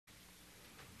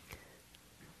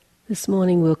This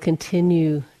morning we'll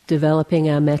continue developing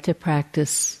our metta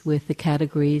practice with the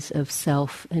categories of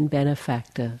self and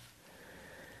benefactor.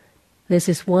 There's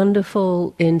this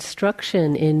wonderful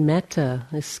instruction in metta,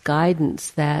 this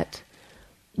guidance that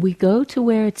we go to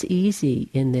where it's easy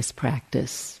in this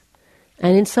practice.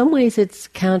 And in some ways it's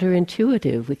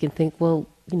counterintuitive. We can think, well,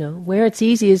 where it's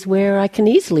easy is where I can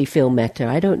easily feel metta.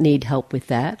 I don't need help with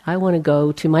that. I want to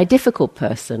go to my difficult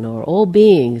person or all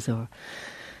beings or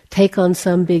take on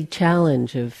some big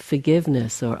challenge of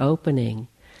forgiveness or opening.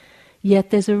 Yet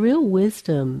there's a real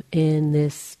wisdom in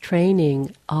this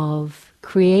training of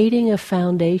creating a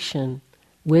foundation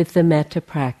with the metta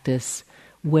practice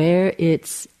where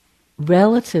it's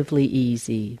relatively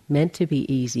easy, meant to be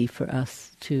easy for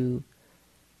us to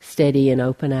steady and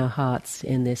open our hearts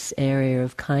in this area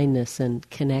of kindness and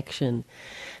connection.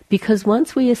 Because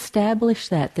once we establish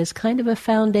that, there's kind of a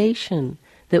foundation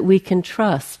that we can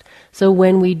trust. So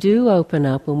when we do open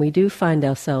up, when we do find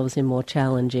ourselves in more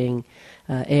challenging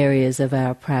areas of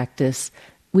our practice,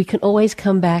 we can always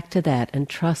come back to that and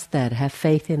trust that, have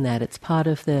faith in that. It's part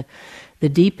of the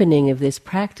deepening of this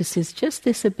practice is just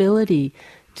this ability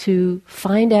to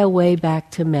find our way back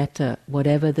to metta,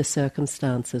 whatever the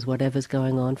circumstances, whatever's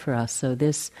going on for us. So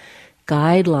this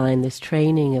guideline, this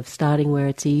training of starting where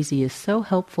it's easy is so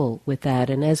helpful with that.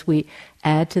 And as we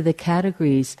add to the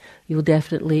categories, you'll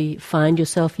definitely find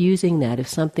yourself using that. If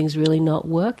something's really not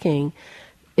working,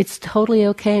 it's totally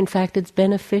okay. In fact, it's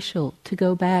beneficial to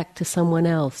go back to someone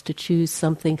else, to choose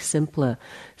something simpler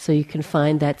so you can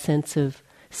find that sense of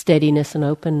steadiness and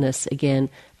openness again.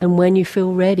 And when you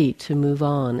feel ready to move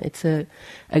on, it's a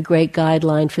great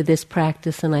guideline for this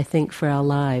practice and I think for our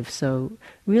lives. So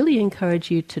really encourage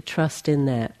you to trust in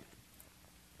that.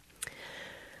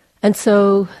 And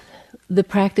so the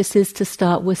practice is to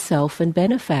start with self and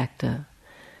benefactor.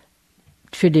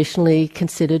 Traditionally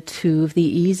considered two of the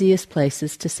easiest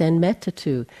places to send metta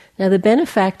to. Now the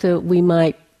benefactor we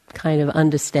might kind of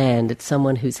understand. It's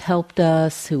someone who's helped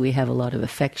us, who we have a lot of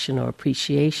affection or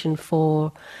appreciation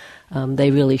for. They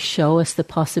really show us the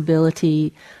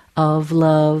possibility of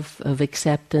love, of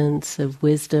acceptance, of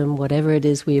wisdom, whatever it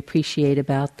is we appreciate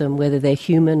about them, whether they're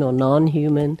human or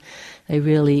non-human. They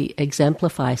really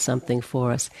exemplify something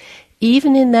for us.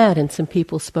 Even in that, and some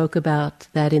people spoke about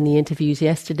that in the interviews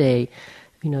yesterday,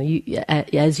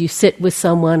 as you sit with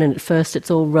someone and at first it's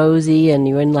all rosy and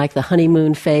you're in like the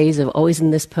honeymoon phase of, oh,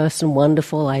 isn't this person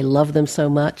wonderful? I love them so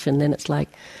much. And then it's like,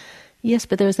 yes,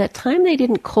 but there was that time they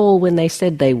didn't call when they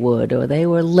said they would, or they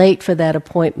were late for that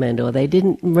appointment, or they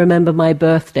didn't remember my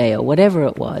birthday, or whatever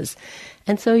it was.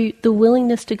 And so the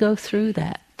willingness to go through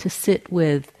that, to sit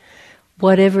with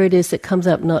whatever it is that comes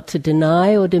up, not to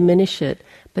deny or diminish it,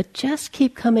 but just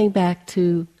keep coming back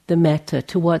to the metta,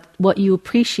 to what you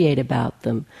appreciate about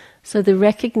them. So the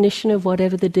recognition of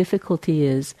whatever the difficulty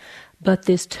is, but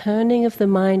this turning of the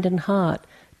mind and heart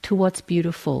to what's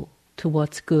beautiful, to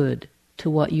what's good, to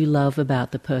what you love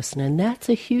about the person. And that's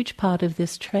a huge part of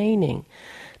this training,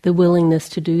 the willingness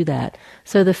to do that.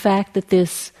 So the fact that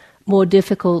this more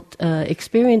difficult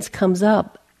experience comes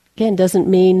up, again, doesn't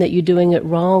mean that you're doing it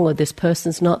wrong or this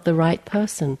person's not the right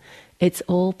person. It's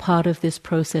all part of this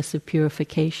process of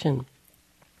purification.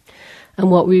 And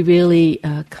what we really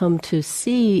come to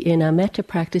see in our metta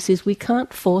practice is we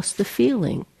can't force the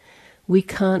feeling. We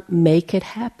can't make it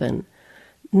happen.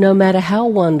 No matter how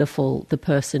wonderful the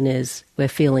person is we're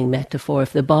feeling metta for,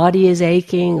 if the body is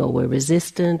aching or we're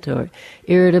resistant or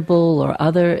irritable or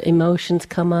other emotions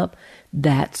come up,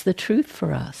 that's the truth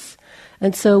for us.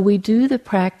 And so we do the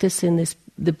practice in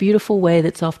the beautiful way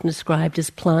that's often described as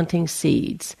planting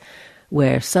seeds,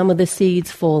 where some of the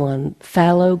seeds fall on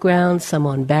fallow ground, some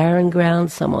on barren ground,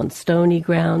 some on stony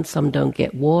ground, some don't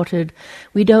get watered.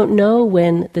 We don't know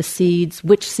when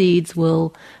which seeds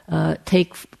will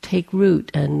take root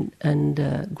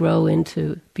and grow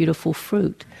into beautiful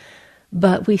fruit.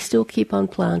 But we still keep on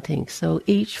planting. So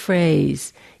each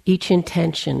phrase, each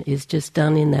intention is just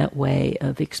done in that way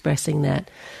of expressing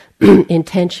that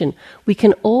intention. We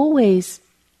can always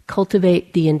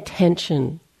cultivate the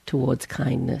intention towards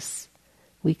kindness.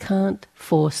 We can't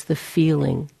force the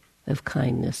feeling of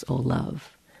kindness or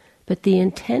love. But the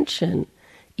intention,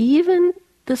 even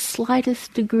the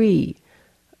slightest degree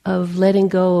of letting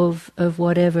go of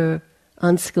whatever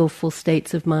unskillful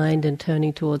states of mind and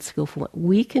turning towards skillful,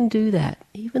 we can do that.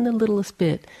 Even the littlest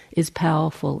bit is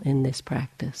powerful in this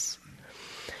practice.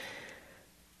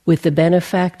 With the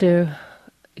benefactor,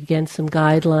 again, some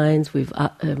guidelines. We've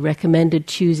recommended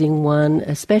choosing one,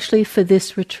 especially for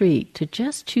this retreat, to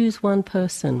just choose one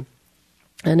person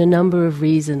And a number of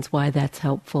reasons why that's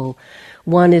helpful.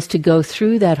 One is to go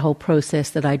through that whole process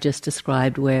that I just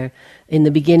described, where in the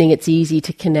beginning it's easy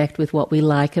to connect with what we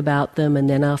like about them, and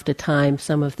then after time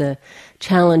some of the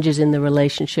challenges in the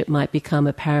relationship might become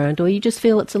apparent, or you just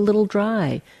feel it's a little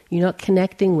dry. You're not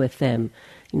connecting with them.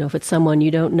 If it's someone you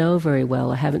don't know very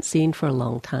well or haven't seen for a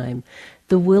long time.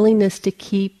 The willingness to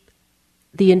keep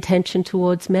the intention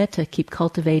towards metta, keep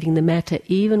cultivating the metta,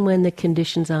 even when the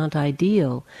conditions aren't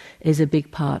ideal, is a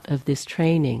big part of this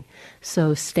training.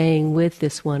 So staying with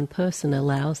this one person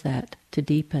allows that to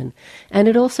deepen. And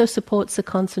it also supports the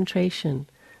concentration.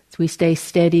 As we stay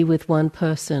steady with one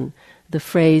person, the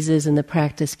phrases and the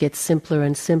practice get simpler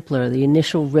and simpler. The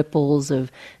initial ripples of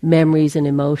memories and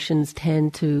emotions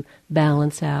tend to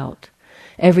balance out.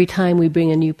 Every time we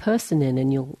bring a new person in,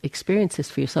 and you'll experience this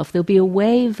for yourself, there'll be a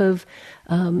wave of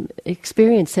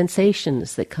experience,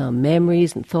 sensations that come,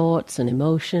 memories and thoughts and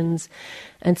emotions.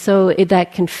 And so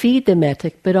that can feed the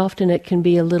metta, but often it can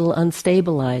be a little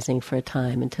unstabilizing for a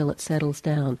time until it settles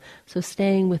down. So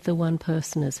staying with the one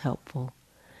person is helpful.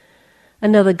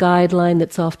 Another guideline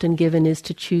that's often given is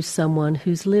to choose someone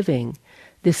who's living.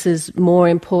 This is more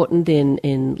important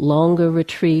in longer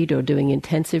retreat or doing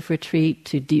intensive retreat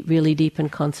to really deepen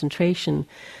concentration.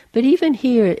 But even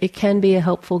here, it can be a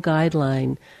helpful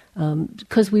guideline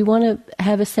because we want to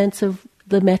have a sense of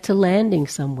the metta landing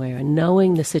somewhere and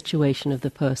knowing the situation of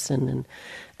the person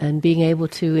and being able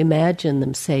to imagine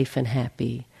them safe and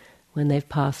happy. When they've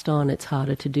passed on, it's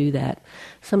harder to do that.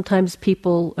 Sometimes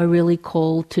people are really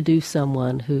called to do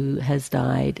someone who has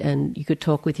died, and you could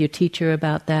talk with your teacher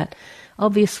about that.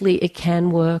 Obviously, it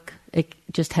can work. It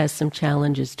just has some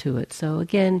challenges to it. So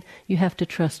again, you have to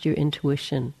trust your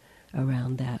intuition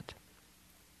around that.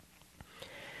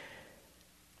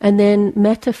 And then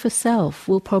metta for self.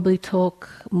 We'll probably talk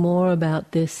more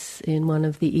about this in one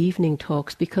of the evening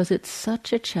talks because it's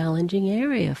such a challenging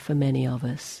area for many of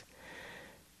us.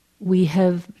 We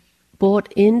have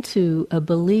bought into a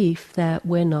belief that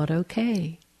we're not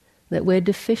okay, that we're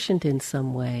deficient in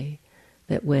some way,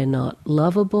 that we're not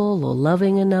lovable or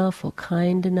loving enough or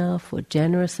kind enough or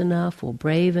generous enough or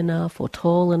brave enough or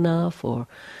tall enough or,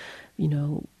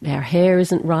 our hair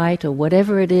isn't right or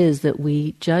whatever it is that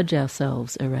we judge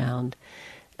ourselves around.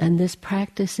 And this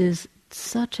practice is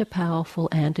such a powerful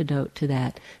antidote to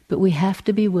that. But we have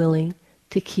to be willing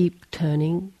to keep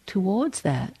turning towards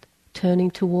that,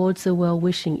 turning towards the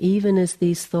well-wishing, even as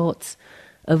these thoughts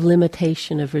of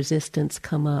limitation, of resistance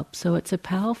come up. So it's a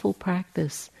powerful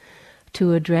practice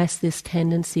to address this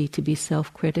tendency to be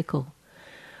self-critical.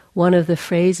 One of the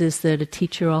phrases that a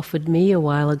teacher offered me a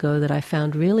while ago that I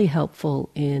found really helpful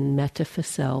in metta for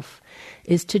self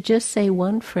is to just say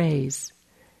one phrase,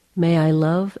 "May I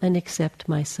love and accept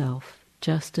myself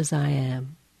just as I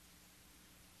am."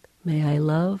 May I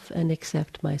love and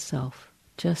accept myself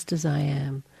just as I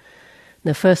am.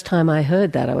 The first time I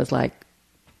heard that, I was like,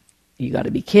 you got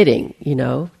to be kidding,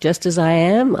 just as I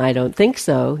am? I don't think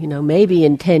so. Maybe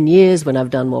in 10 years when I've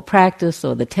done more practice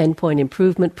or the 10-point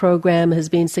improvement program has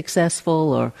been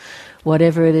successful or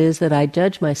whatever it is that I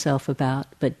judge myself about.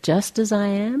 But just as I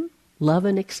am, love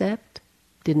and accept,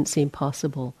 didn't seem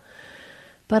possible.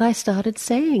 But I started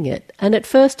saying it. And at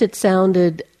first it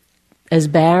sounded as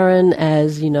barren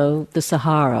as, the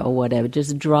Sahara or whatever,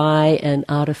 just dry and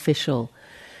artificial.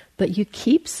 But you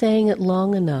keep saying it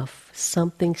long enough,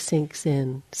 something sinks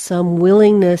in, some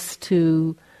willingness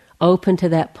to open to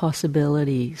that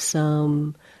possibility,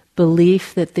 some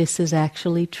belief that this is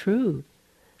actually true,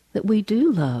 that we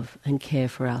do love and care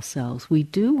for ourselves, we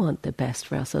do want the best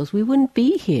for ourselves. We wouldn't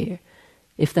be here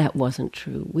if that wasn't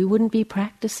true. We wouldn't be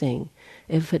practicing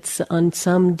if it's on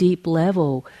some deep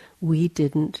level we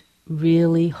didn't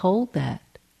really hold that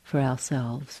for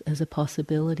ourselves as a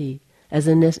possibility, as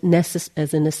a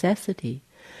necessity.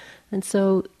 And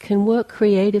so can work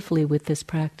creatively with this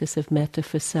practice of metta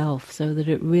for self so that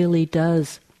it really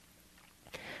does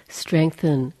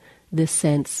strengthen this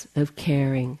sense of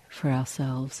caring for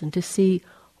ourselves and to see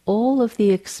all of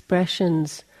the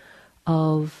expressions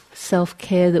of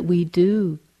self-care that we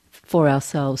do for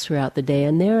ourselves throughout the day,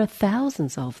 and there are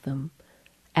thousands of them,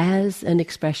 as an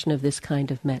expression of this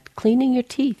kind of metta. Cleaning your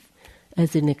teeth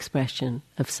as an expression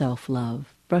of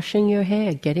self-love, brushing your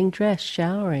hair, getting dressed,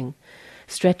 showering,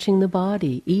 stretching the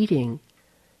body, eating,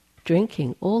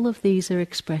 drinking, all of these are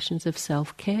expressions of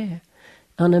self-care.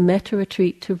 On a metta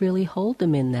retreat, to really hold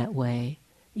them in that way.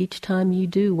 Each time you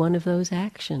do one of those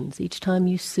actions, each time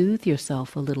you soothe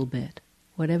yourself a little bit,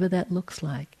 whatever that looks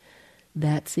like,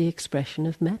 that's the expression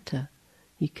of metta.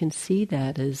 You can see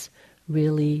that as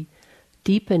really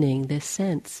deepening this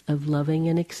sense of loving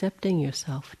and accepting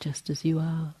yourself just as you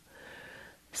are.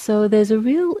 So there's a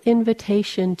real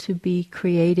invitation to be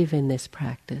creative in this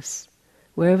practice.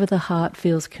 Wherever the heart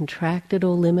feels contracted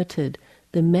or limited,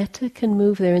 the metta can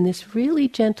move there in this really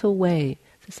gentle way.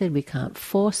 As I said, we can't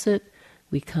force it,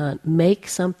 we can't make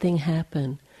something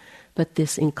happen, but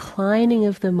this inclining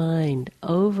of the mind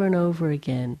over and over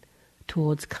again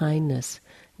towards kindness.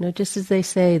 Just as they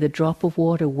say, the drop of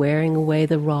water wearing away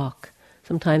the rock.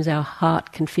 Sometimes our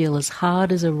heart can feel as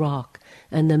hard as a rock,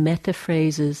 and the metta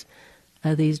phrases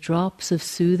are these drops of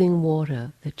soothing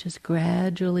water that just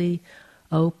gradually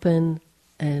open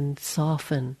and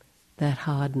soften that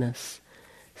hardness.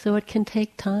 So it can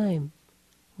take time.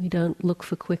 We don't look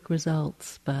for quick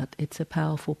results, but it's a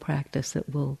powerful practice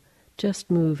that will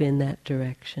just move in that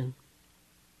direction.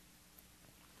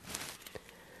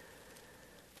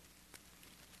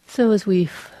 So as we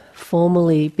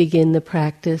formally begin the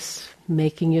practice,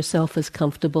 making yourself as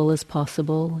comfortable as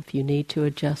possible, if you need to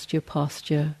adjust your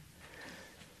posture,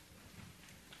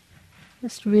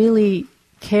 just really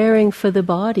caring for the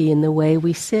body in the way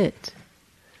we sit.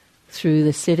 Through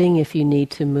the sitting, if you need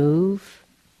to move,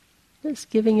 just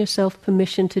giving yourself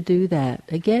permission to do that,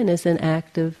 again as an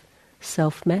act of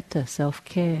self-metta,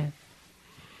 self-care.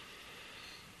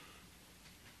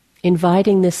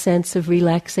 Inviting this sense of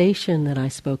relaxation that I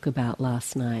spoke about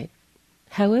last night.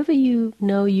 However you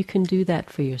know you can do that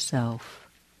for yourself.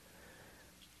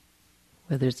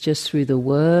 Whether it's just through the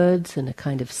words and a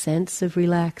kind of sense of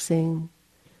relaxing,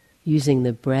 using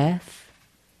the breath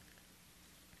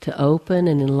to open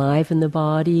and enliven the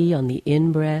body on the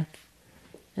in-breath,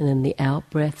 and then the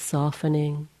out-breath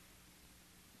softening.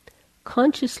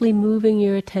 Consciously moving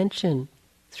your attention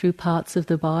through parts of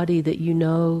the body that you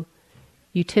know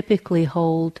you typically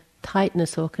hold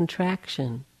tightness or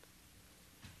contraction.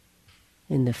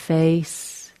 In the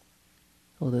face,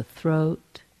 or the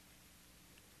throat,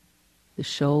 the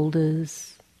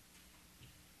shoulders,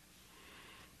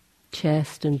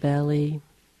 chest and belly,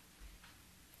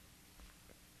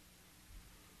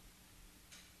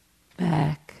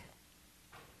 back,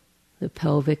 the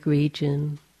pelvic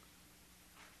region,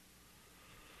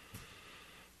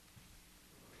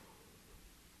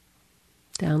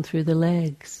 down through the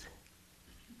legs,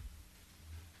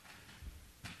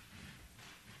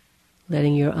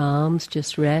 letting your arms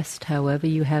just rest however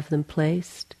you have them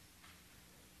placed.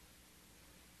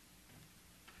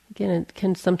 Again, it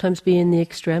can sometimes be in the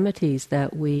extremities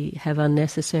that we have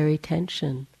unnecessary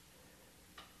tension,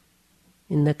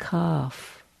 in the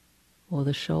calf or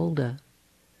the shoulder.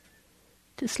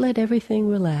 Just let everything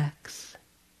relax,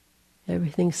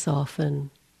 everything soften,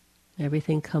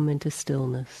 everything come into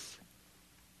stillness.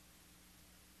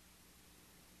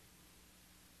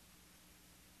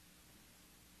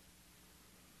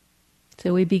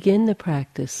 So we begin the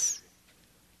practice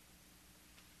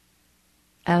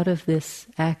out of this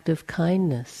act of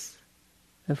kindness,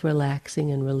 of relaxing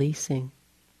and releasing.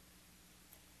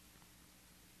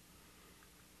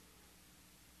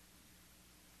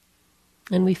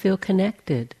 And we feel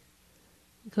connected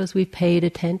because we've paid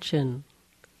attention.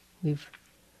 We've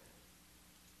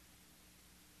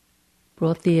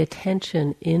brought the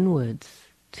attention inwards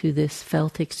to this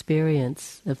felt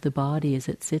experience of the body as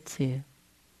it sits here.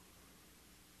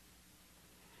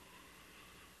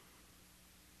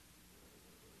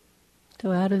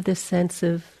 So out of this sense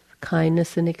of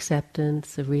kindness and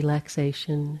acceptance, of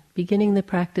relaxation, beginning the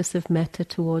practice of metta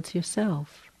towards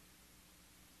yourself.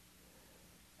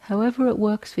 However it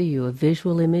works for you, a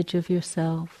visual image of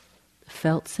yourself, a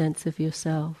felt sense of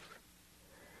yourself.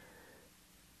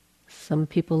 Some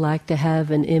people like to have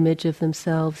an image of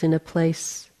themselves in a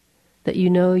place that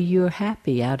you know you're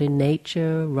happy, out in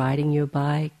nature, riding your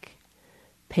bike,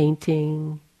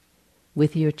 painting,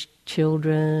 with your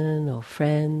children or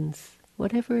friends,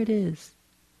 whatever it is.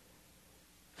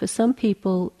 For some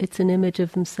people, it's an image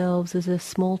of themselves as a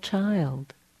small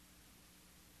child.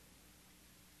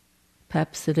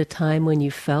 Perhaps at a time when you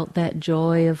felt that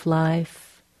joy of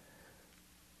life,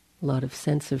 a lot of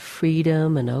sense of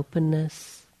freedom and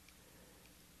openness.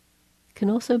 It can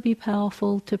also be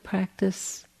powerful to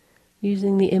practice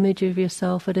using the image of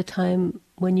yourself at a time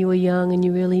when you were young and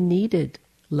you really needed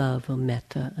love or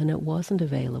metta and it wasn't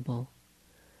available.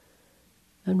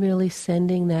 And really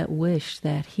sending that wish,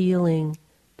 that healing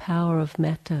power of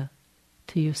metta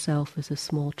to yourself as a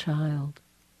small child.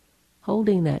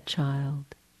 Holding that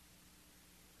child.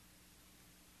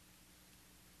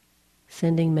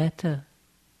 Sending metta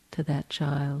to that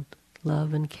child,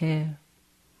 love and care.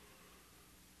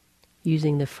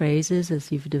 Using the phrases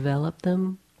as you've developed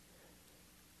them.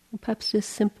 Or perhaps just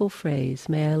simple phrase,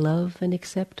 may I love and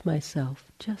accept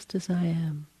myself just as I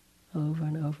am, over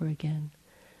and over again.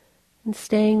 And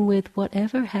staying with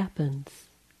whatever happens,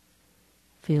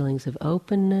 feelings of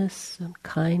openness and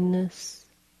kindness,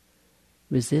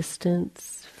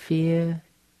 resistance, fear,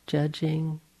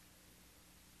 judging.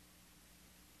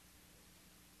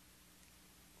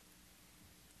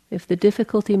 If the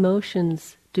difficult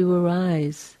emotions do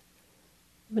arise,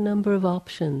 you have a number of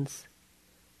options.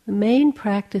 The main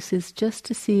practice is just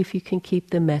to see if you can keep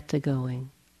the metta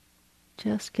going,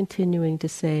 just continuing to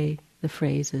say the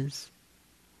phrases.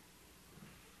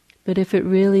 But if it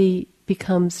really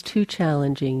becomes too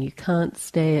challenging, you can't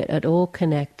stay at all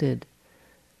connected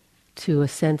to a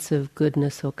sense of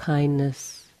goodness or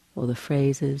kindness or the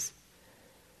phrases,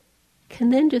 can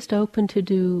then just open to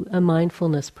do a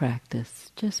mindfulness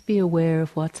practice. Just be aware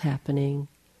of what's happening.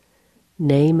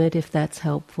 Name it if that's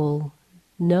helpful.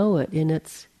 Know it in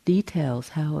its details,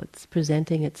 how it's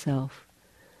presenting itself,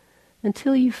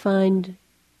 until you find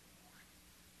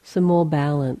some more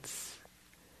balance.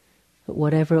 That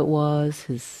whatever it was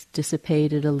has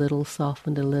dissipated a little,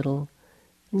 softened a little,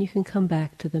 and you can come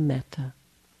back to the metta.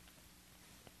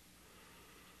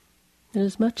 And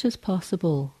as much as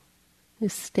possible,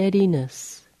 this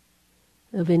steadiness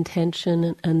of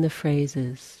intention and the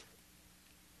phrases.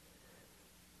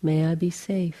 May I be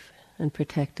safe and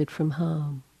protected from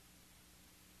harm.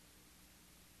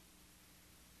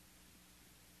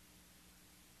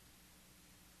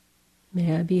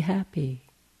 May I be happy.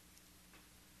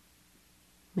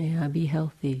 May I be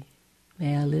healthy.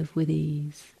 May I live with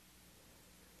ease.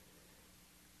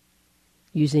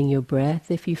 Using your breath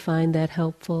if you find that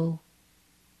helpful,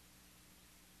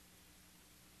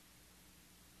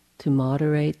 to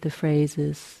moderate the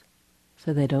phrases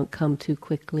so they don't come too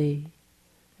quickly.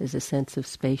 There's a sense of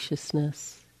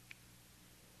spaciousness.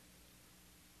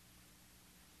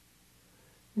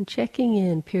 And checking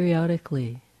in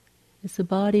periodically. Is the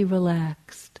body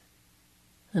relaxed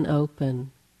and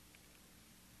open?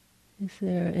 Is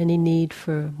there any need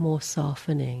for more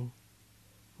softening,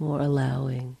 more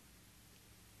allowing,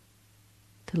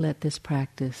 to let this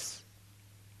practice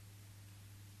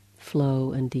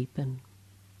flow and deepen?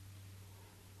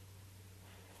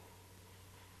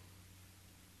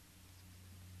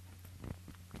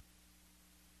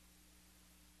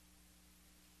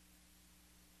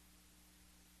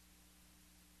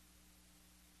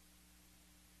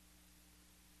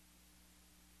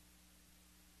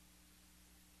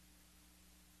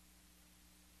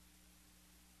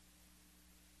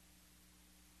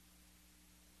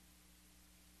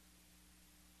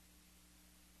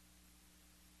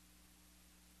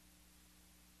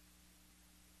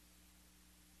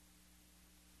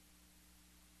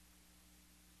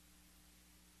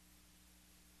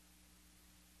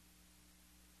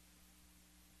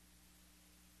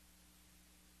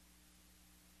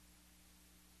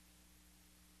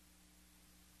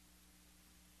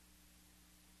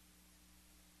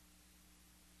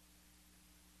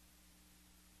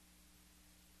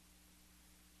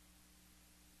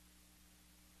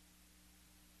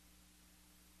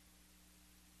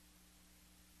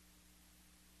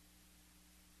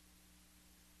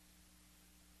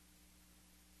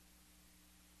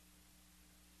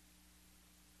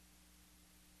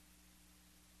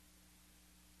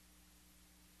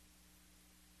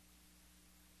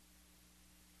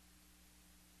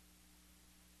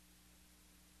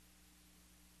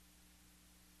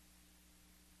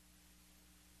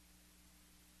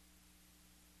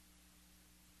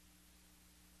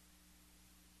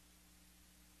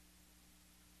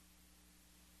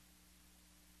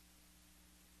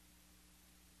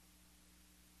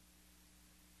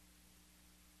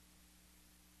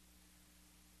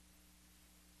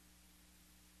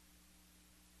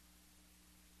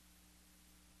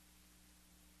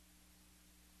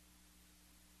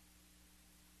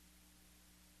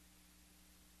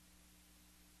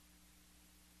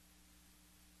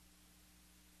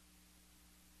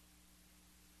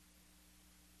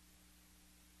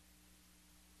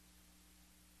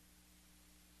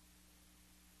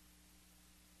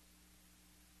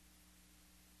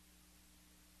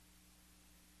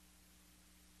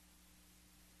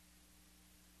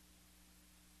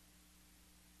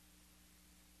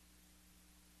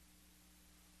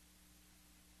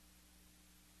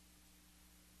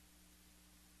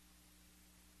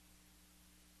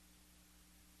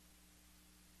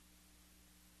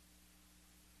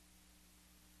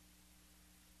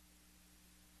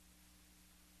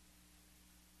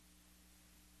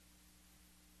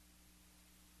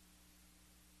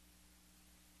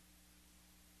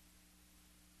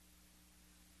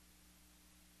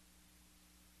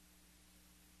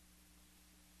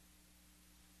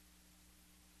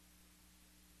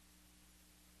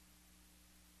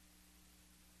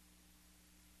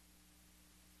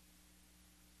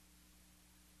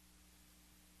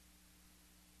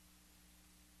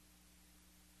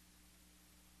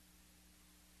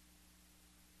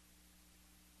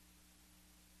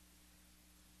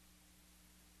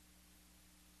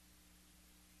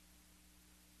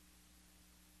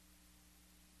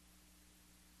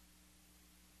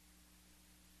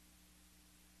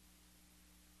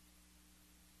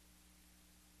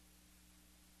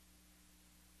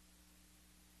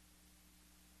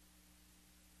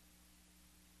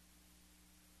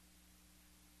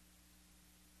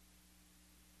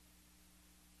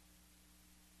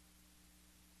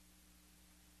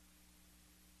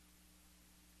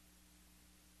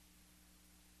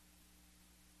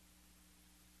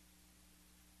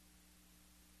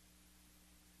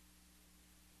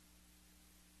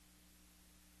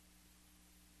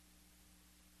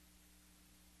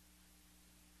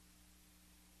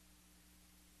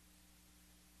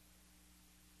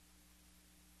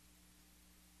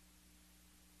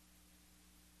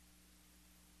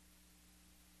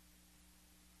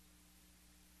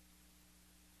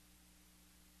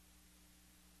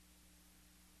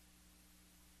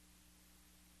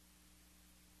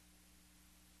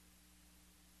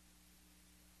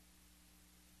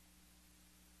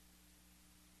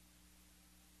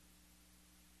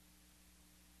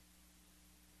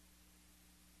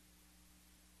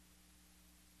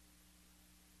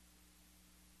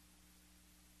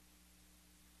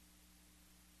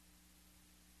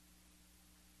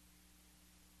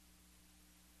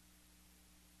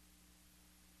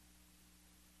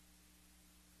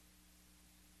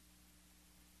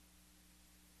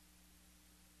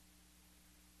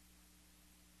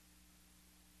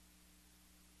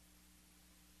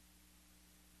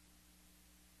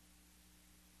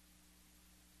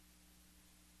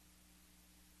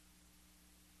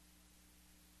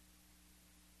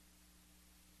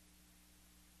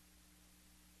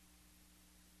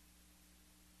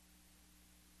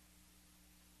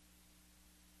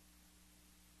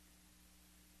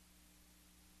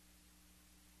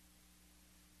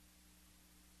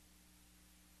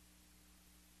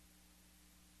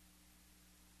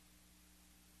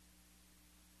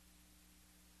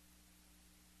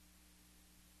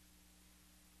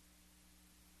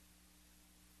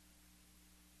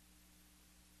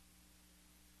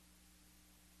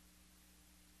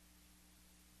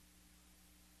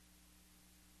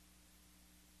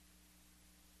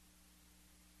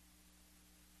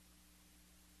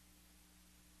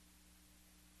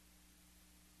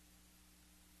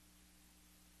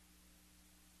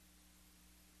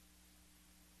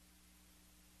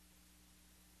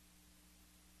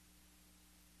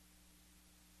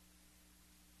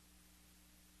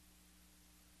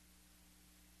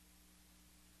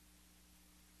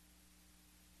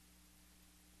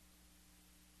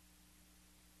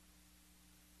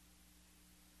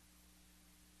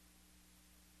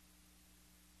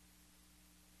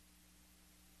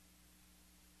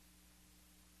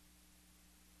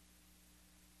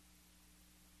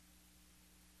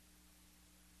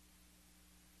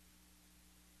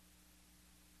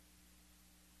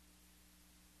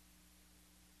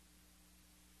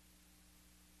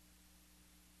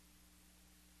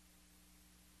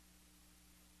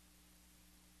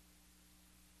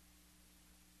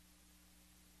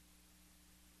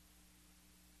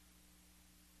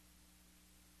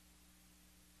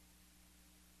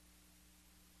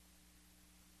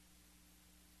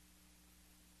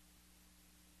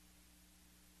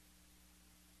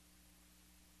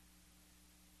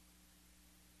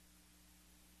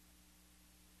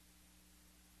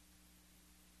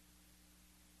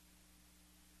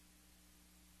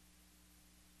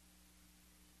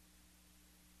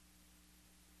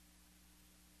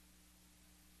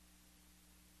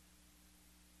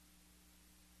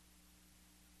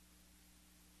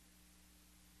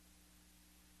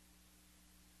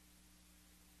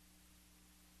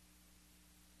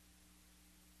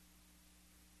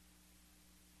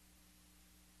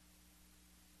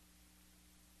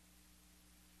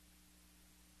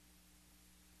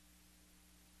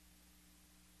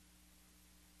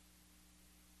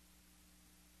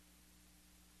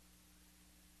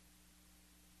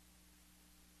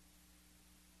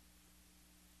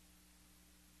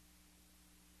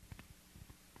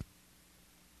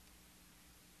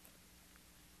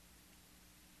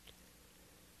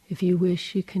 If you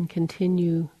wish, you can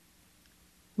continue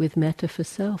with metta for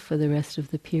self for the rest of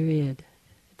the period.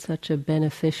 It's such a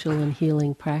beneficial and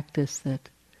healing practice that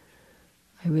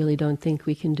I really don't think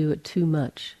we can do it too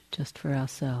much just for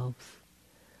ourselves.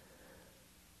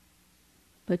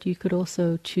 But you could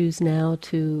also choose now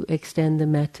to extend the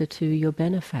metta to your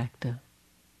benefactor,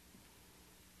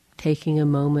 taking a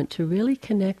moment to really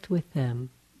connect with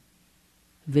them.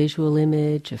 Visual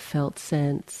image, a felt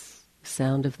sense,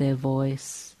 sound of their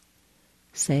voice,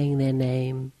 saying their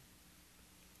name.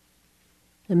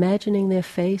 Imagining their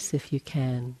face if you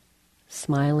can,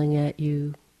 smiling at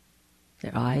you,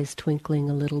 their eyes twinkling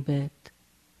a little bit.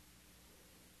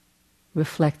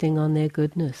 Reflecting on their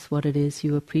goodness, what it is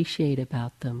you appreciate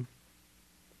about them.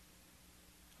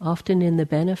 Often in the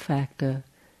benefactor,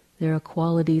 there are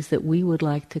qualities that we would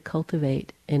like to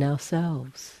cultivate in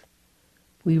ourselves.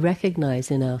 We recognize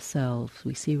in ourselves,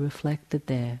 we see reflected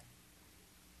there.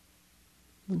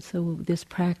 And so this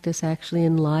practice actually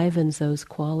enlivens those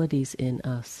qualities in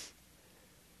us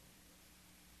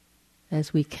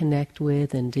as we connect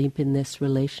with and deepen this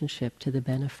relationship to the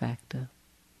benefactor.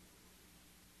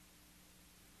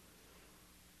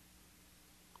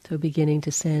 So beginning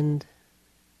to send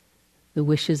the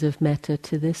wishes of metta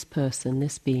to this person,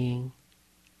 this being.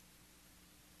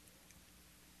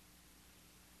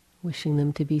 Wishing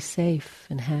them to be safe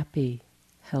and happy,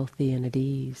 healthy and at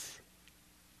ease.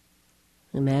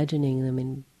 Imagining them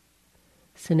in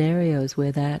scenarios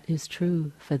where that is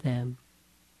true for them.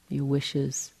 Your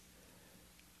wishes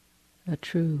are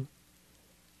true.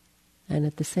 And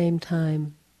at the same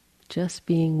time, just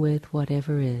being with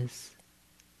whatever is.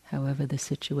 However the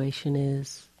situation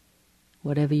is,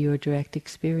 whatever your direct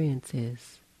experience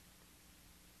is.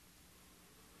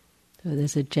 So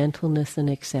there's a gentleness and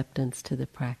acceptance to the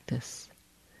practice.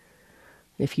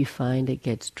 If you find it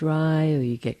gets dry or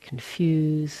you get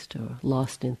confused or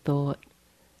lost in thought,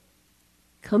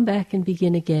 come back and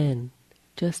begin again,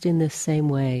 just in this same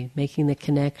way, making the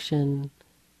connection,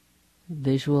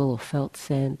 visual or felt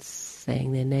sense,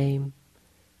 saying their name,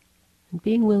 and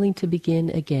being willing to begin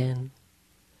again.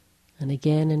 And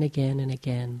again and again and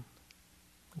again.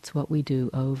 It's what we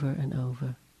do over and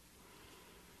over.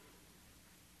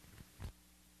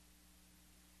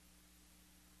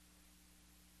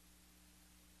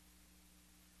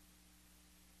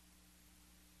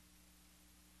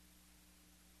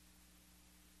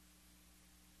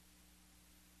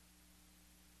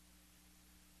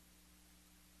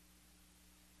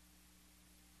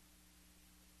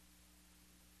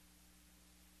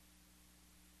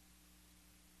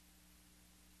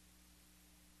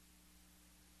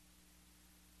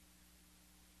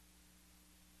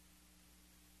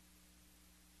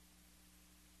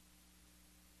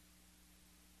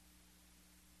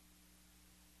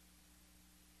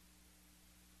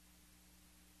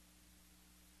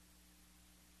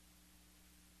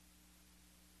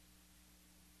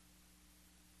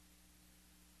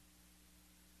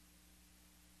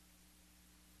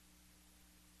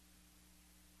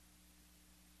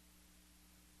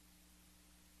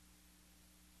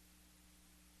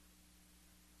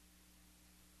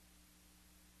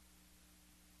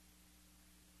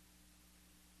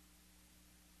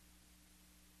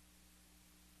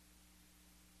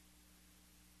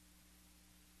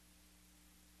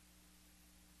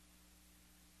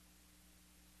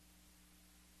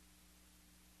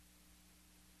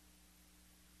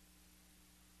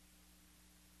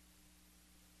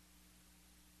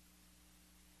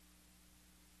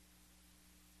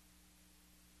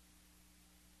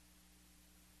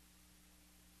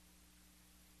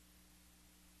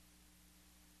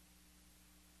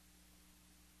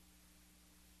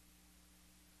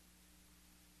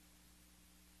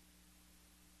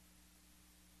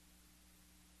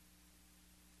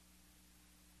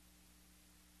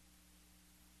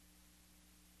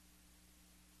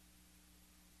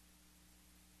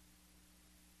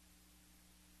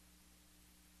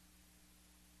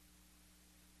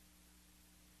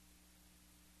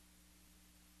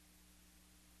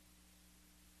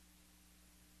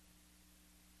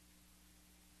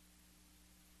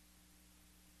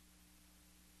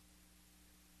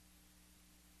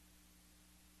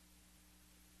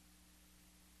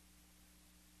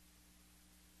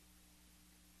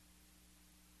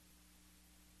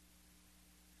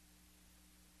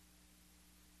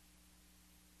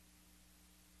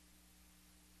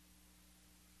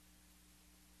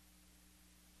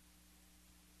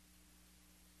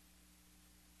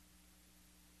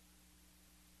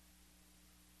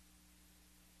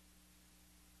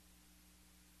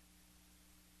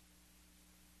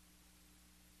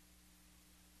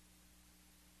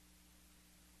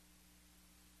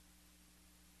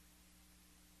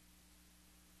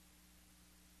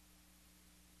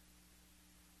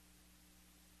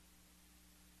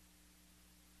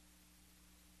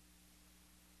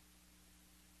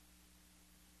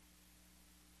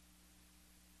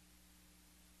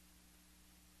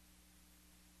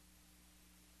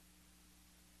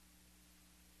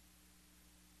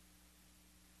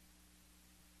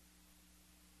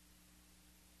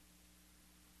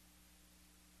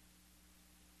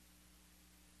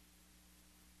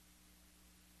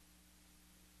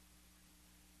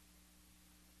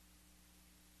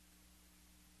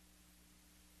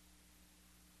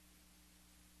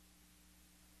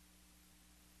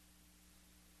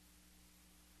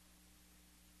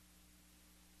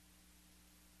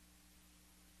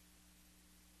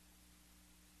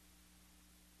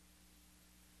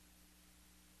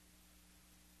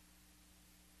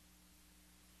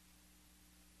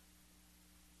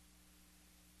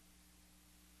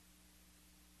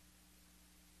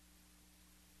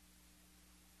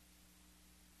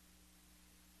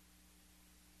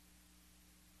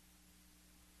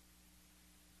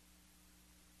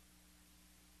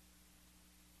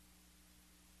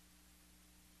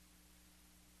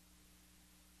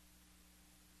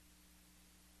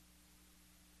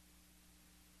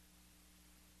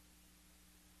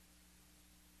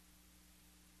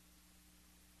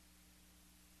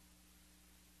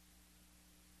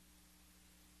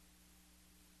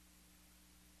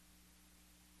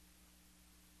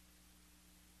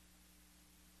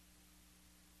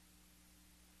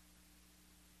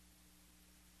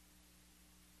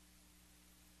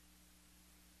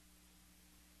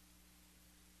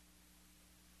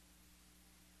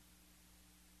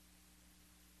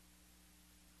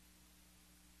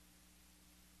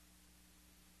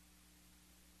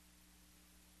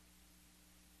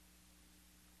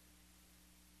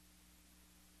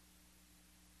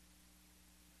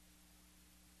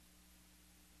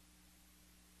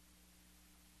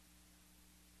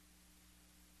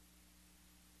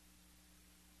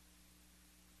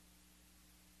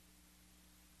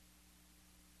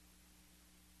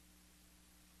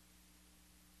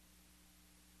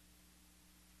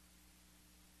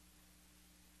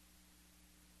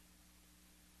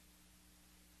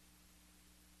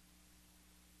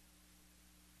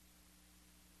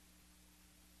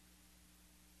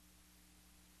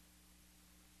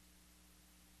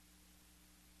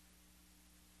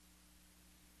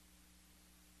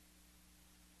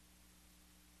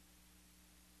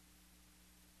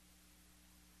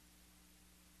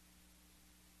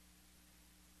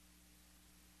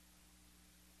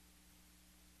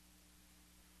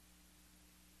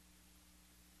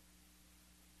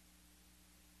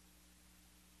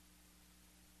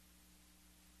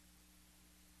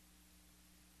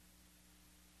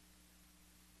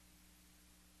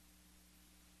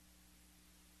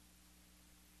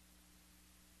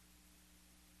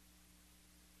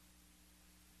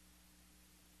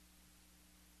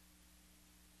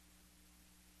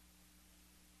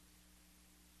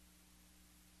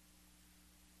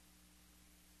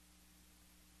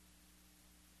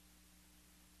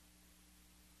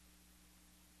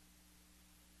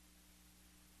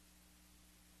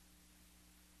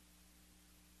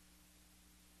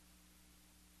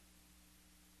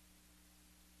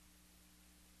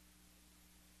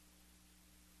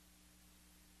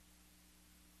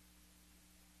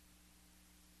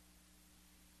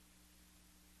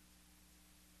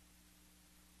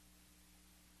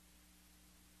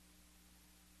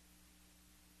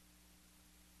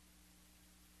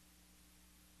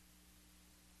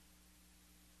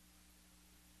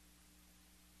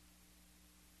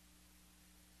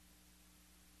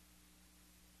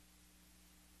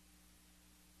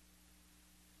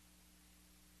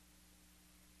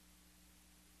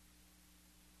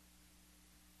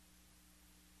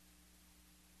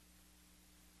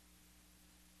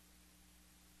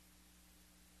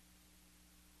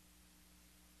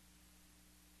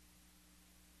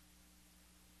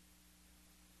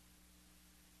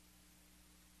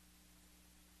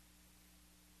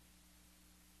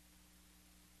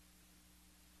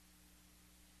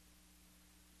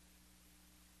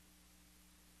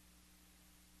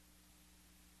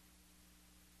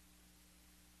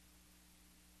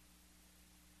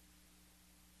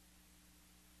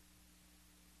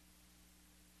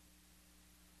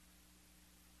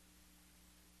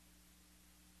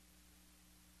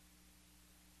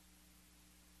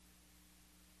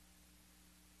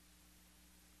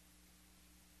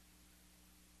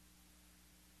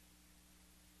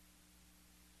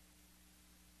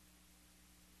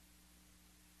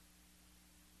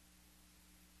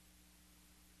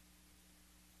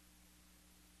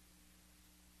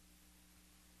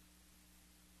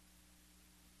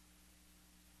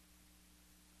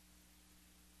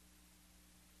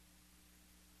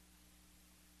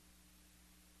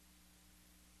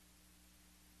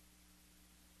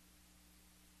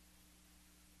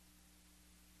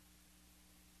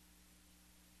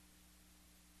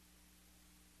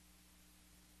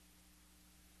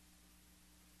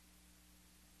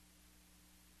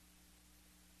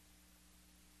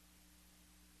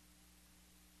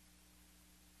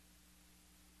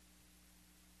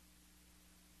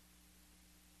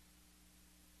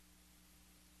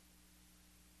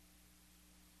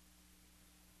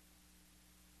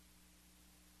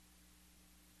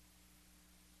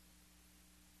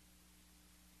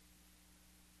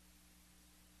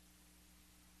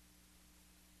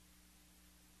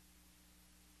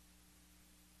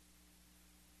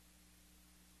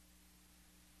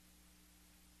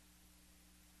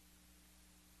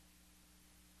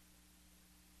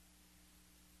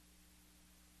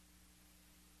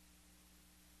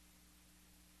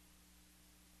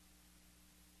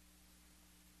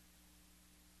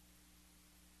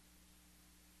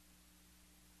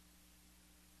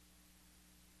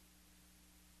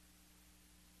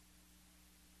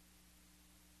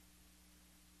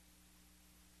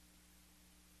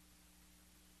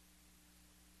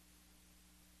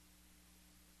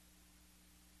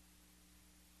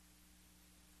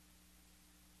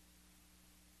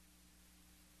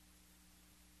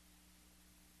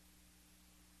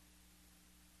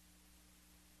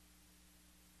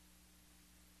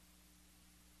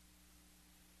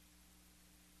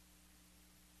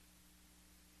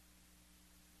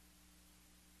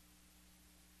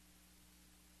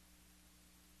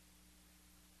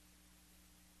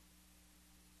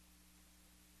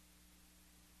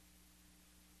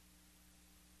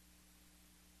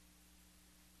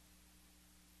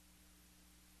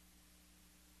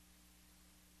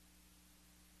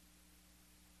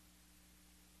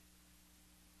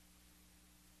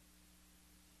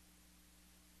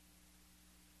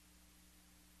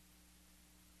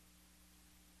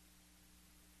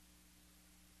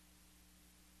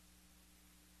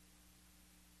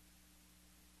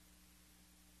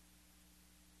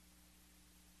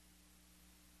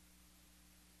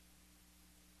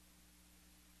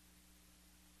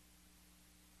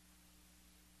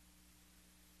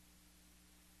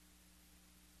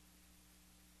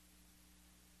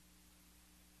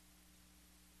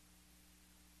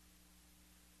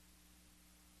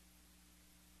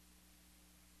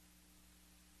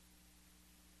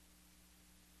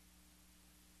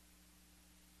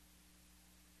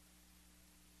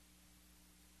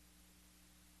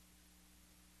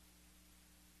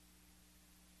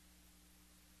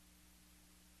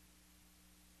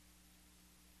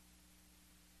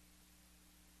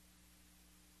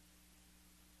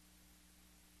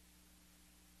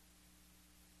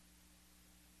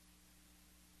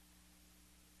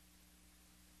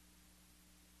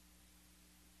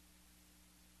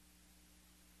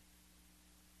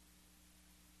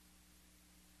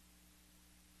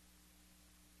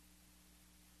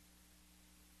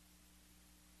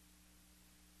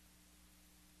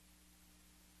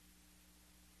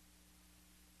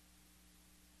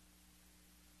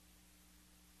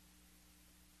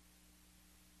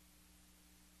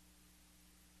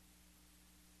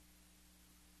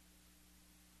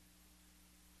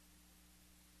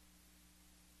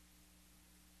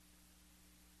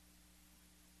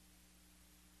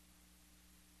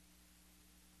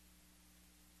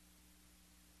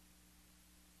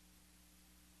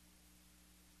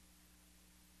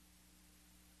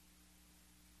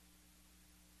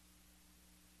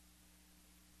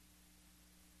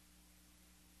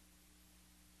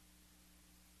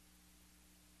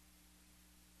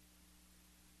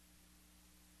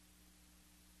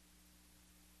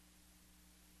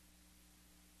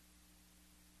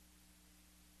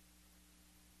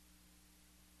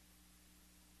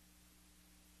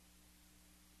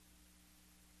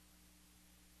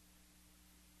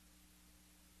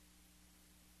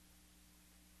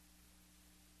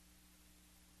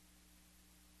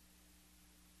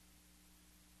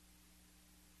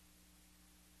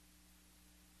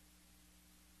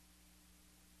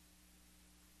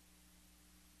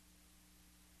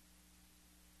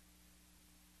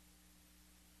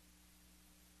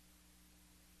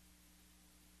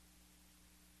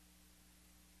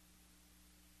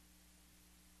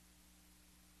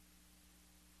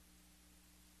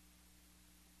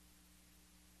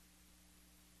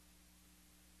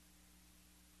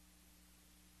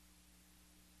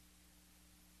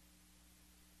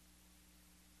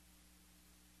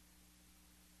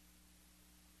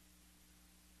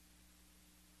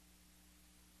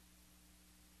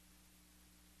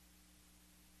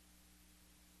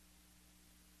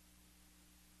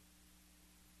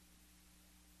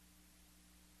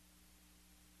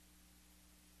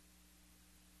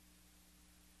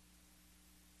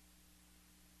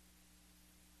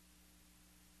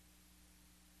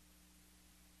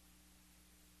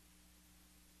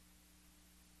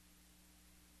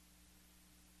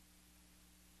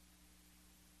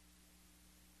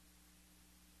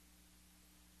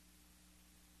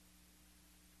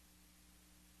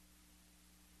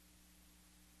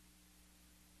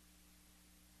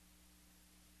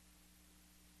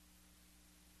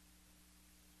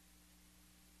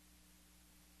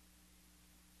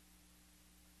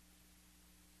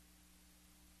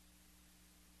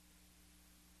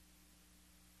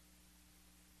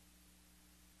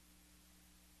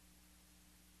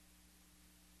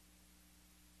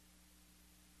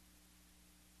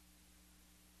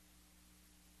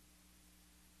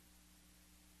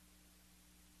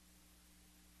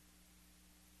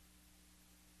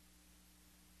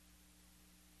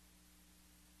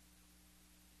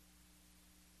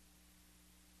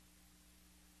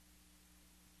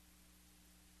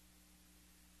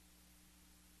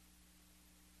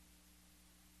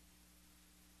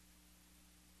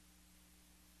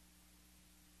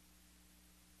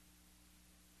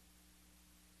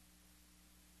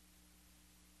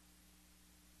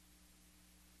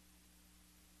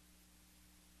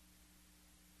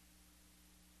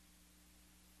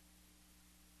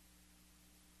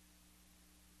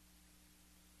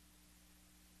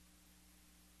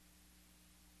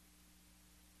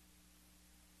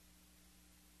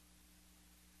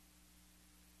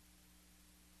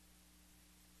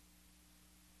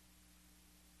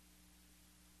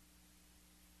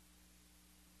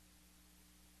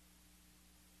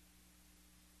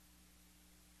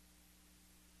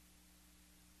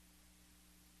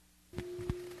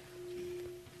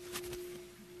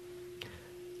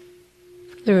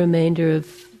 the remainder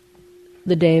of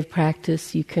the day of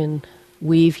practice, you can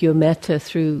weave your metta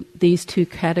through these two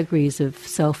categories of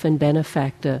self and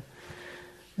benefactor.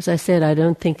 As I said, I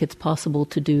don't think it's possible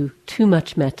to do too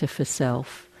much metta for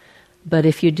self. But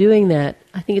if you're doing that,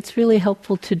 I think it's really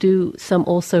helpful to do some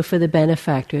also for the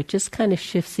benefactor. It just kind of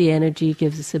shifts the energy,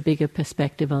 gives us a bigger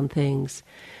perspective on things.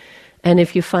 And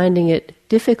if you're finding it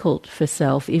difficult for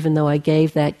self, even though I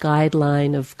gave that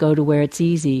guideline of go to where it's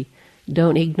easy,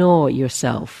 don't ignore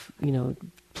yourself.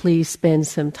 Please spend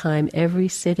some time every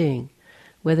sitting,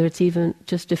 whether it's even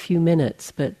just a few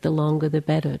minutes, but the longer the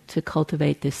better, to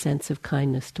cultivate this sense of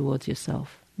kindness towards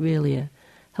yourself. Really a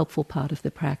helpful part of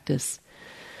the practice.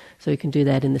 So you can do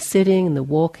that in the sitting, in the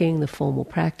walking, the formal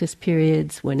practice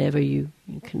periods, whenever you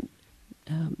can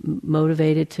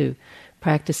motivated to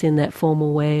practice in that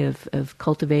formal way of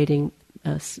cultivating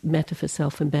metta for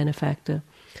self and benefactor.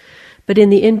 But in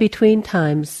the in-between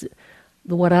times,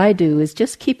 what I do is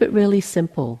just keep it really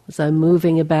simple. As I'm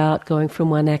moving about, going from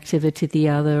one activity to the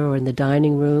other, or in the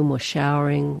dining room, or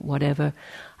showering, whatever,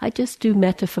 I just do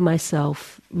metta for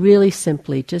myself, really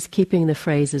simply, just keeping the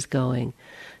phrases going.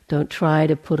 Don't try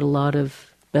to put a lot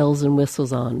of bells and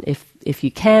whistles on. If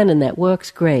you can and that works,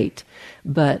 great.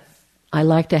 But I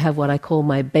like to have what I call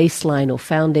my baseline or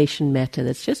foundation metta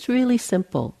that's just really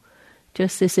simple.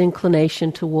 Just this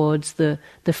inclination towards the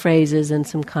phrases and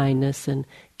some kindness and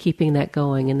keeping that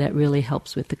going, and that really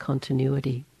helps with the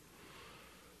continuity.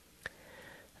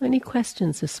 Any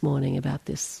questions this morning about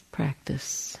this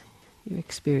practice, your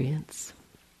experience?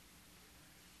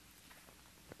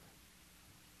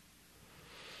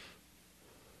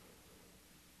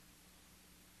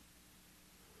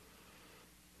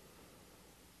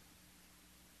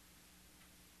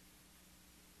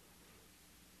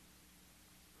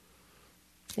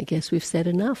 I guess we've said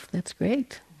enough. That's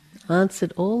great.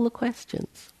 Answered all the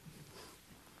questions.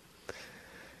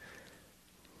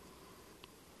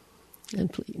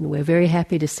 And we're very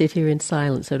happy to sit here in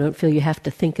silence, so don't feel you have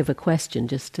to think of a question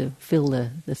just to fill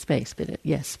the space. But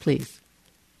yes, please.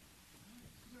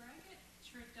 Where I get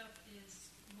tripped up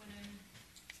is when I'm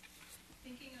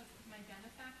thinking of my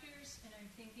benefactors and I'm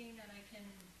thinking that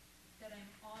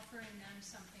I'm offering them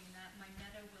something that my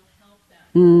metta will help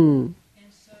them.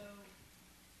 And so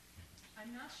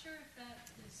I'm not sure if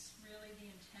that is really the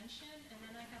intention, and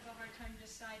then I have a hard time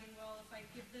deciding, well, if I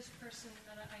give this person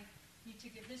metta, I need to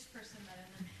give this person metta,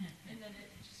 and then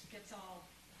it just gets all...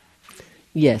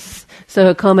 Yes. So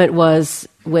her comment was,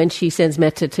 when she sends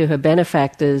metta to her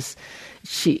benefactors,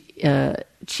 she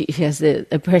has the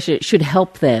impression it should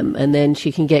help them, and then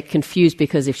she can get confused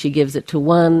because if she gives it to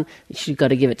one, she's got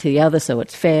to give it to the other, so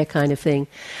it's fair kind of thing.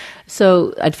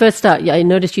 So I'd first start, I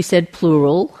noticed you said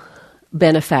plural,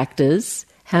 benefactors.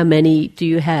 How many do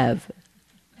you have?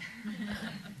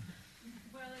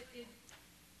 Well,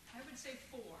 I would say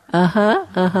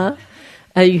 4.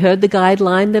 You heard the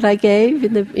guideline that I gave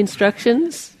in the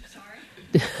instructions? Sorry?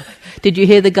 Did you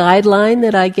hear the guideline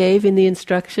that I gave in the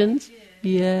instructions? I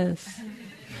did. Yes.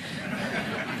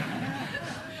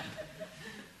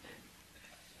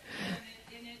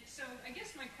 So I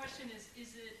guess my question is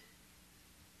it,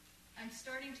 I'm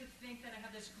starting to think that I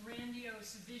have this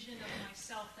grandiose vision of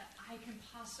myself that I can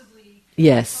possibly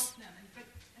Yes. help them. But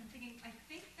I'm thinking, I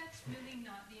think that's really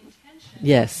not the intention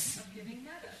Yes. of giving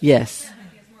metta. Yes. I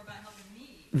think it's more about helping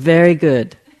me. Very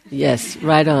good. Yes,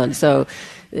 right on. So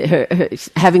her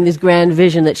having this grand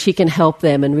vision that she can help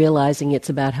them and realizing it's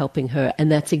about helping her,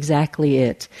 and that's exactly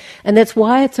it. And that's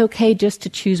why it's okay just to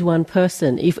choose one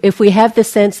person. If we have the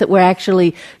sense that we're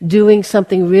actually doing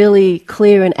something really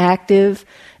clear and active,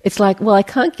 it's like, well, I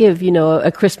can't give,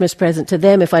 a Christmas present to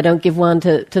them if I don't give one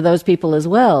to those people as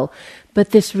well.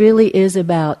 But this really is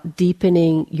about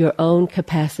deepening your own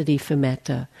capacity for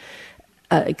metta.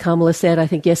 Kamala said, I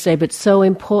think yesterday, but so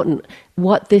important,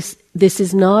 this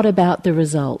is not about the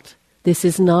result. This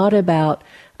is not about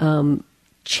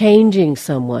changing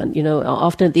someone.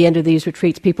 Often at the end of these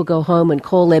retreats, people go home and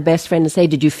call their best friend and say,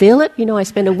 did you feel it? I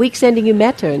spent a week sending you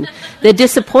metta. And they're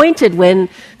disappointed when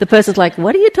the person's like,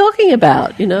 what are you talking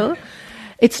about?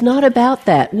 It's not about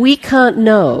that. We can't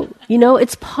know.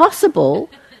 It's possible.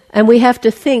 And we have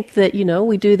to think that,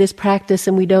 we do this practice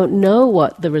and we don't know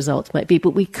what the results might be,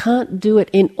 but we can't do it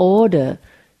in order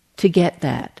to get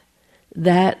that.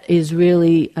 That is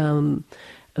really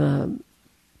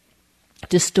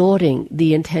distorting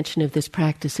the intention of this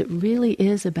practice. It really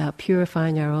is about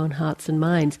purifying our own hearts and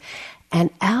minds. And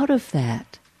out of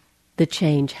that, the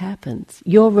change happens.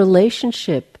 Your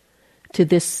relationship to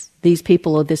these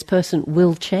people or this person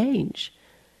will change.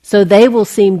 So they will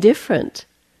seem different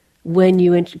when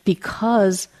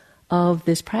because of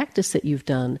this practice that you've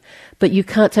done. But you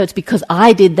can't say it's because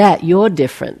I did that, you're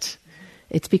different.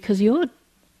 It's because you're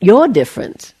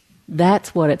different.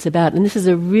 That's what it's about. And this is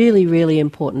a really, really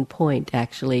important point,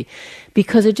 actually,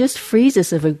 because it just frees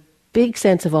us of a big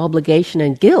sense of obligation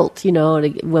and guilt,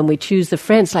 when we choose the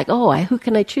friends, like, who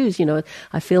can I choose?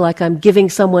 I feel like I'm giving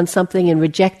someone something and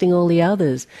rejecting all the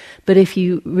others. But if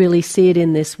you really see it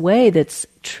in this way that's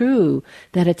true,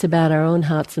 that it's about our own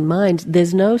hearts and minds,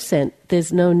 there's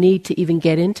no need to even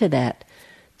get into that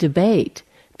debate,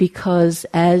 because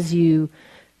as you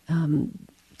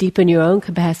deepen your own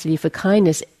capacity for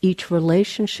kindness, each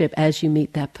relationship as you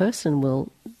meet that person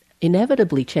will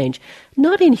inevitably change.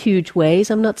 Not in huge ways.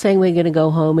 I'm not saying we're going to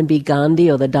go home and be Gandhi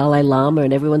or the Dalai Lama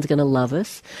and everyone's going to love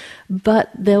us,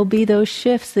 but there'll be those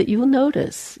shifts that you'll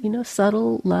notice,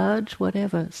 subtle, large,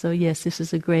 whatever. So yes, this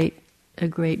is a great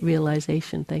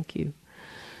realization. Thank you.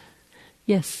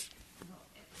 Yes? Well,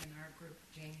 in our group,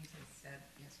 James has said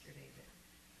yesterday that,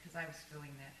 because I was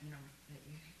feeling that, that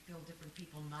you feel different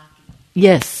people knocking.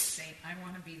 Yes. Saying, I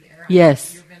want to be there.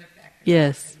 Yes. Your benefactor.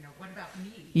 Yes. What about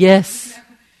me? Yes.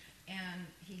 And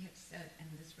he had said, and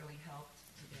this really helped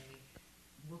today,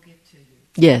 we'll get to you.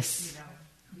 Yes.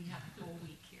 We have a whole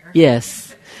week here.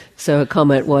 Yes. So a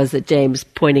comment was that James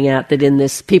pointing out that in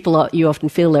this, you often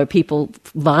feel there are people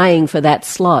vying for that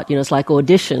slot. It's like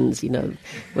auditions,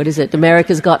 what is it,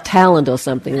 America's Got Talent or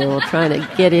something. They're all trying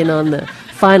to get in on the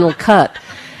final cut.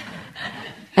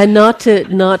 And not to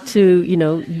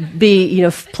be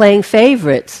playing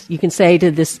favorites. You can say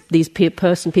to these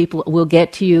people, we'll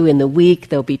get to you in the week.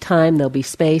 There'll be time. There'll be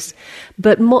space.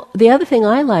 But the other thing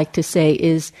I like to say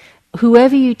is,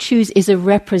 whoever you choose is a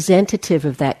representative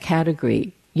of that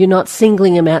category. You're not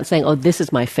singling them out and saying, "Oh, this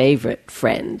is my favorite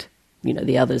friend."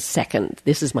 The other's second.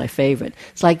 This is my favorite.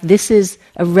 It's like this is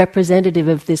a representative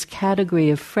of this category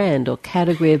of friend or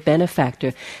category of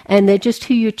benefactor, and they're just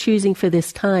who you're choosing for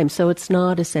this time. So it's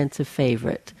not a sense of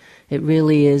favorite. It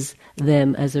really is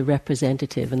them as a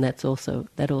representative, and that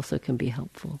also can be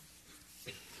helpful.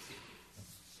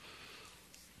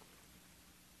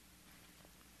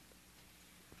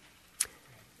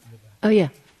 Oh yeah.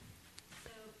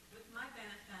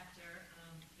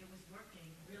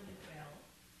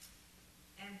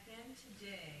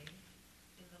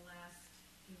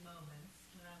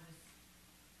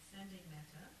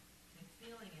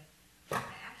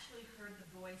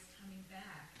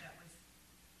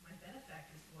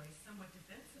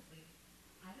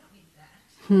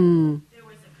 There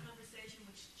was a conversation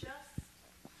which just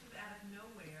out of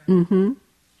nowhere came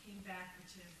back,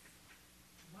 which is,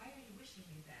 why are you wishing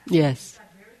me that? Yes. It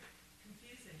got very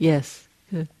confusing. Yes.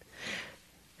 Good.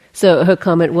 So her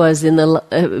comment was,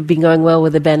 been going well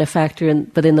with the benefactor,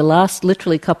 but in the last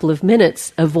literally couple of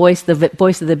minutes, the voice of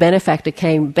the benefactor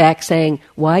came back saying,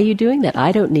 "Why are you doing that?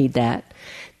 I don't need that."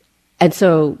 And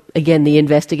so, again, the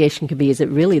investigation could be, is it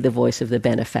really the voice of the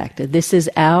benefactor? This is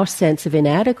our sense of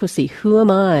inadequacy. Who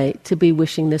am I to be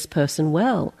wishing this person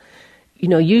well?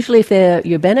 Usually if they're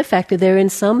your benefactor, they're in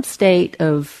some state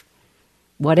of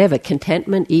whatever,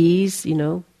 contentment, ease,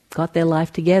 got their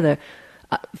life together.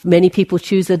 Many people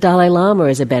choose the Dalai Lama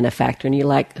as a benefactor, and you're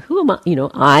like, who am I?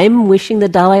 I'm wishing the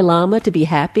Dalai Lama to be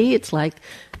happy. It's like,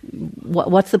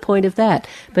 what's the point of that?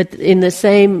 But in the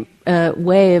same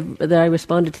way that I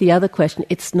responded to the other question,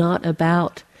 it's not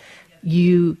about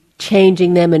you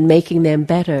changing them and making them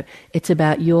better. It's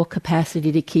about your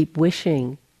capacity to keep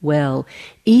wishing well,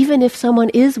 even if someone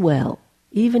is well,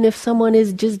 even if someone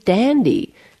is just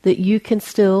dandy, that you can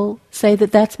still say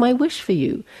that that's my wish for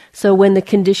you. So when the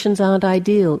conditions aren't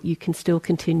ideal, you can still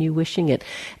continue wishing it.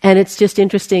 And it's just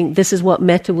interesting, this is what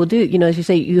Metta will do. As you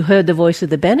say, you heard the voice of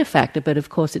the benefactor, but of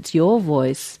course it's your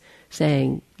voice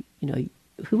saying,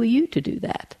 who are you to do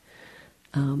that?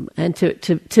 And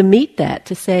to meet that,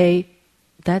 to say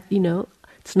that,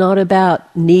 it's not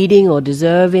about needing or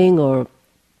deserving or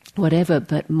whatever,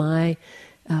 but my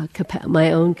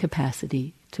own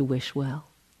capacity to wish well.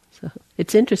 So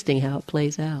it's interesting how it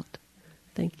plays out.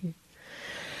 Thank you.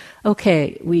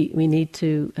 Okay, we need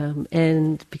to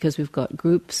end because we've got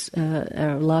groups,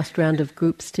 our last round of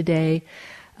groups today.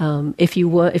 If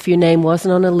your name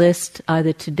wasn't on a list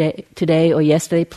either today or yesterday,